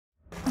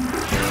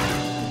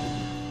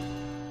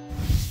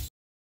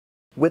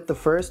With the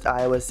first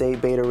iOS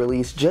 8 beta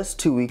release just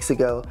 2 weeks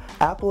ago,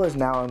 Apple has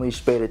now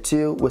unleashed Beta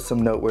 2 with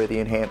some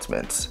noteworthy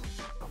enhancements.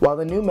 While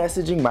the new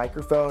messaging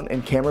microphone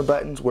and camera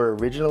buttons were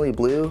originally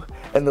blue,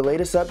 in the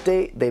latest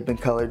update they've been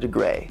colored to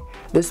gray.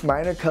 This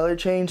minor color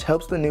change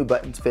helps the new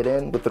buttons fit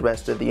in with the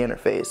rest of the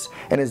interface,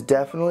 and is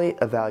definitely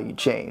a valued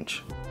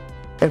change.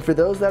 And for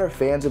those that are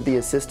fans of the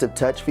assistive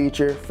touch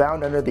feature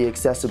found under the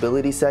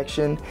accessibility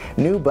section,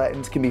 new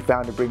buttons can be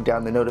found to bring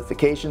down the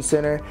notification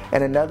center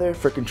and another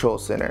for control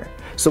center.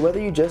 So whether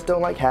you just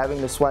don't like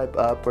having to swipe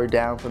up or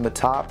down from the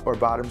top or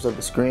bottoms of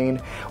the screen,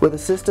 with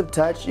assistive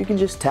touch you can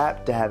just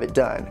tap to have it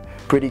done.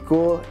 Pretty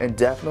cool and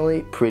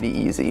definitely pretty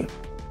easy.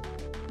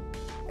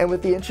 And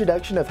with the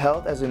introduction of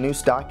Health as a new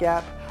stock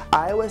app,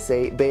 iOS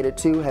 8 Beta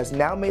 2 has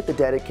now made the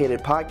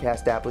dedicated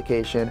podcast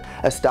application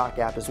a stock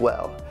app as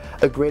well.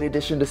 A great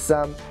addition to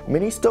some,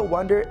 many still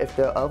wonder if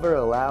they'll ever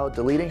allow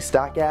deleting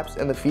stock apps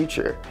in the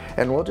future,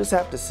 and we'll just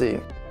have to see.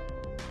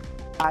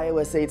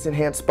 iOS 8's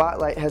enhanced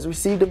Spotlight has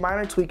received a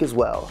minor tweak as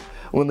well.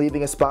 When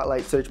leaving a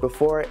Spotlight search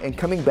before and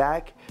coming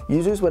back,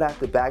 users would have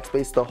to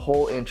backspace the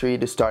whole entry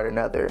to start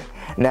another.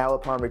 Now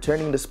upon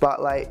returning to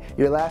Spotlight,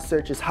 your last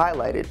search is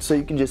highlighted so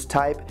you can just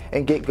type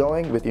and get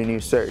going with your new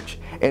search.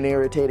 An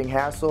irritating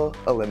hassle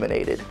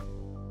eliminated.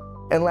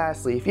 And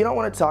lastly, if you don't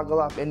want to toggle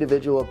off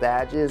individual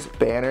badges,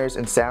 banners,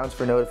 and sounds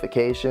for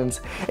notifications,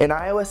 in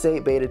iOS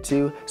 8 Beta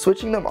 2,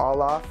 switching them all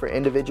off for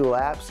individual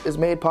apps is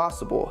made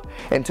possible,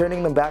 and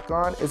turning them back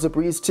on is a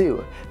breeze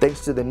too,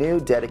 thanks to the new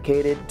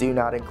dedicated Do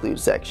Not Include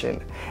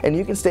section. And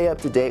you can stay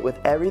up to date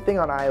with everything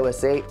on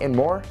iOS 8 and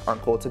more on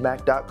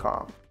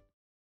ColtonMac.com.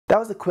 That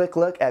was a quick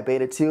look at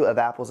Beta 2 of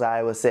Apple's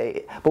iOS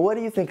 8, but what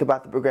do you think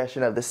about the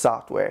progression of this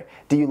software?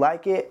 Do you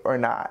like it or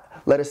not?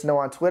 Let us know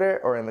on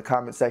Twitter or in the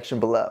comment section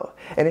below.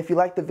 And if you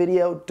liked the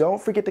video, don't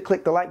forget to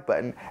click the like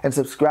button and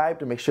subscribe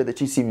to make sure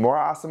that you see more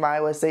awesome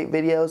iOS 8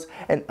 videos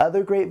and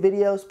other great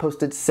videos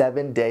posted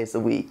 7 days a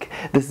week.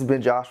 This has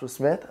been Joshua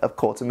Smith of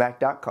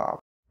ColtonMac.com.